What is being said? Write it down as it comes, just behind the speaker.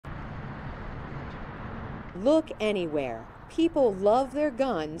Look anywhere. People love their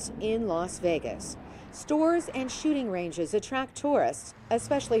guns in Las Vegas. Stores and shooting ranges attract tourists,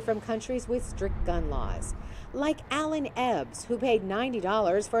 especially from countries with strict gun laws. Like Alan Ebbs, who paid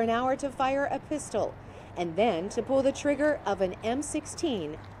 $90 for an hour to fire a pistol and then to pull the trigger of an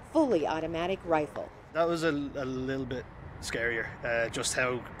M16 fully automatic rifle. That was a little bit scarier, just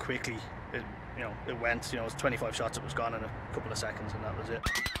how quickly it went. It was 25 shots, it was gone in a couple of seconds, and that was it.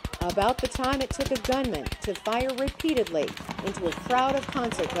 About the time it took a gunman to fire repeatedly into a crowd of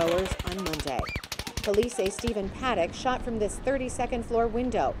concertgoers on Monday. Police say Stephen Paddock shot from this 32nd floor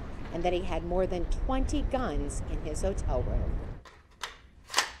window and that he had more than 20 guns in his hotel room.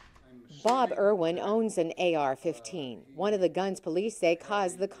 Bob Irwin owns an AR-15, one of the guns police say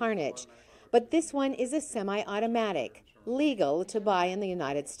caused the carnage. But this one is a semi-automatic, legal to buy in the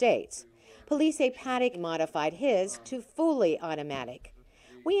United States. Police say Paddock modified his to fully automatic.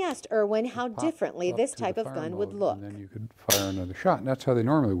 We asked Irwin how differently this type of gun would look. And then you could fire another shot, and that's how they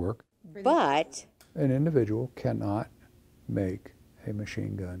normally work. But an individual cannot make a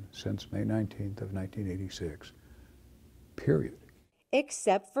machine gun since May 19th of 1986, period.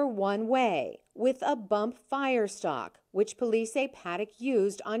 Except for one way, with a bump fire stock, which police say Paddock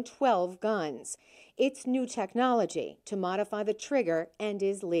used on 12 guns. It's new technology to modify the trigger and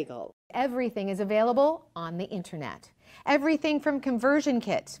is legal. Everything is available on the internet. Everything from conversion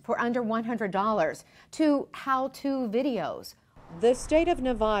kits for under $100 to how-to videos. The state of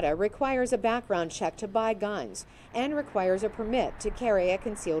Nevada requires a background check to buy guns and requires a permit to carry a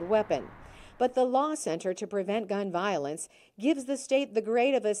concealed weapon. But the Law Center to Prevent Gun Violence gives the state the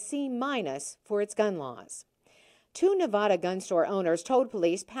grade of a C- for its gun laws. 2 Nevada gun store owners told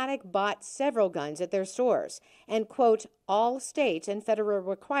police Paddock bought several guns at their stores and, quote, all state and federal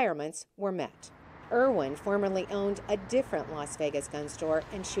requirements were met. Irwin formerly owned a different Las Vegas gun store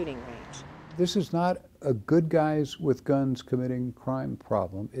and shooting range. This is not a good guys with guns committing crime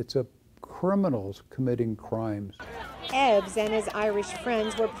problem. It's a criminals committing crimes. Ebbs and his Irish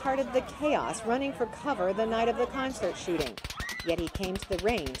friends were part of the chaos running for cover the night of the concert shooting. Yet he came to the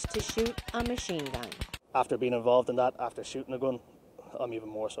range to shoot a machine gun. After being involved in that, after shooting a gun, I'm even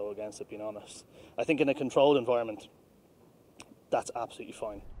more so against it, being honest. I think in a controlled environment, that's absolutely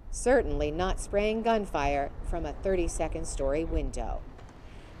fine. Certainly not spraying gunfire from a 32nd story window.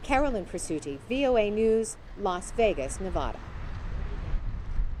 Carolyn Presutti, VOA News, Las Vegas, Nevada.